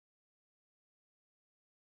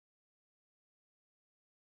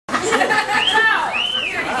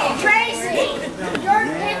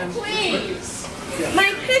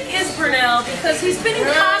because he's been in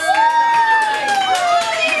costume.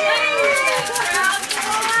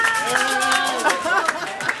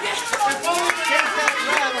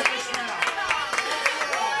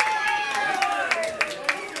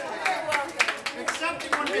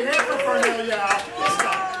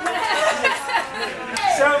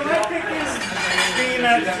 So my pick is being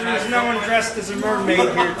that there's no one dressed as a mermaid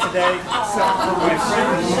here today, except for my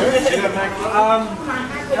friend.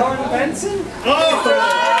 Ellen Benson? Oh!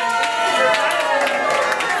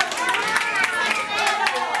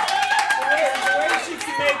 The way she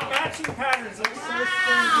can make matching patterns of switch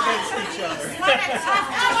things against each other.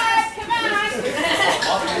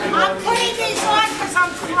 I'm putting these on because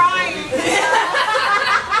I'm crying.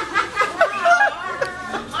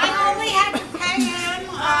 I only had to pay him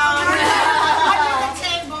under the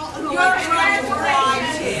table. You're very right.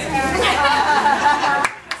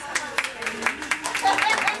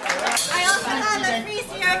 I also got a free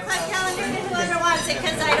Sierra Club calendar to whoever wants it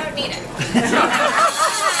because I don't need it.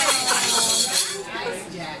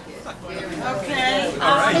 Okay. I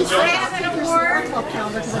have an award.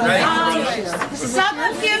 Some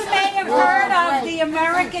of you may have heard of the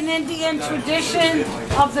American Indian tradition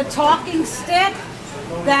of the talking stick.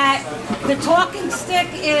 That the talking stick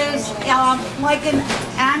is like an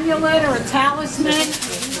amulet or a talisman,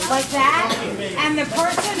 like that, and the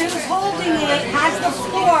person who's holding it has the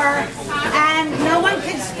floor, and no one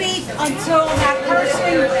can speak until that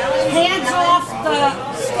person hands off the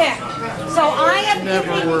stick. So I am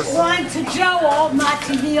giving one to Joel, not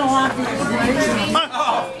to Neil, obviously.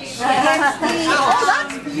 That's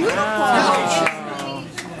beautiful.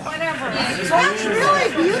 Whatever. That's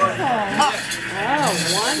really beautiful. Oh,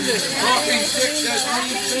 wonderful. Talking stick says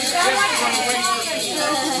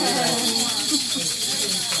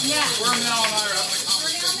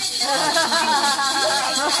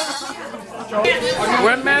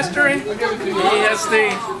Webmastering, he has the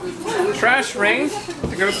trash ring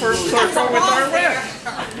to go for a circle with our red.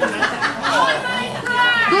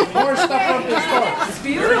 More stuff on this door. It's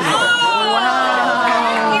beautiful.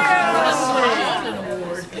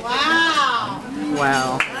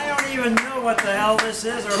 Wow. I don't even know what the hell this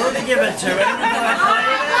is or who to give it to.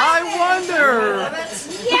 I wonder.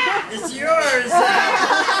 Yeah. It's yours.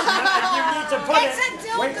 You need to put It's a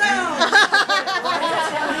dildo.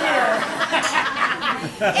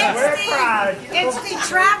 It's the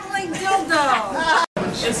traveling dildo.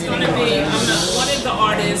 It's going to be, one of the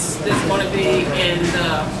artists that's going to be in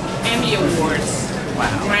the Emmy Awards. Wow.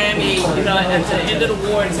 Grammy, you know, at the end of the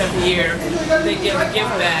awards every year, they give a gift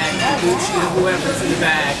bag to whoever's in the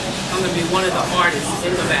bag. I'm going to be one of the artists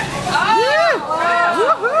in the bag.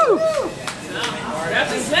 Woohoo!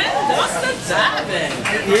 Represent Duster Diving.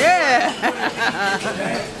 Yeah!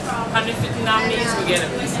 150 nominees will get a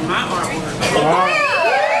piece of my artwork. Wow.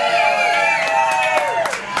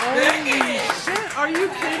 Are you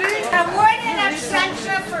kidding? Award in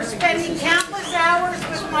absentia for spending countless hours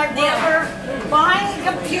with my brother, buying a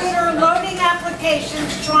computer, loading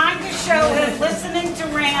applications, trying to show him, listening to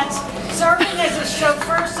rants, serving as a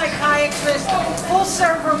chauffeur, psychiatrist, full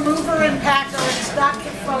server, mover and packer, and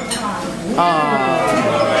Dr. Photon. It's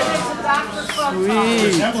a Dr. Photon. The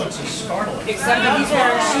resemblance is startling.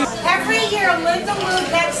 Every year, Linda Lou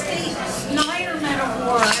gets the Snyderman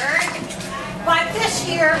Award. But this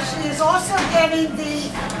year, she is also getting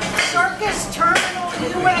the Circus Terminal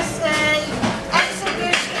USA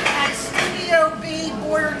Exhibition at Studio B,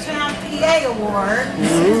 Bordertown, PA Award.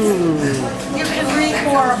 You can read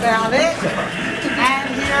more about it.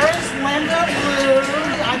 And here's Linda Lou.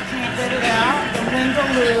 I can't get it out. The Linda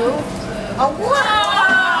Lou Award.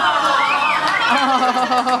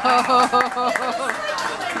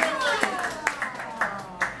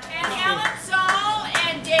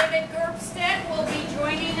 David Gerbstead will be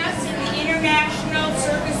joining us in the International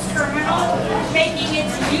Circus Terminal, making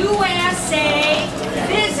its USA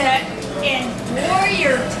visit in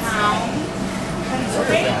Warriortown,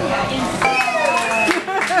 Pennsylvania.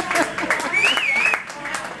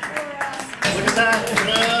 Look at that.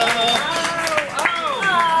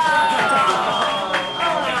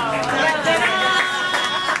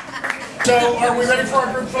 So, are we ready for our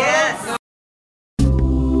group photo? Yes.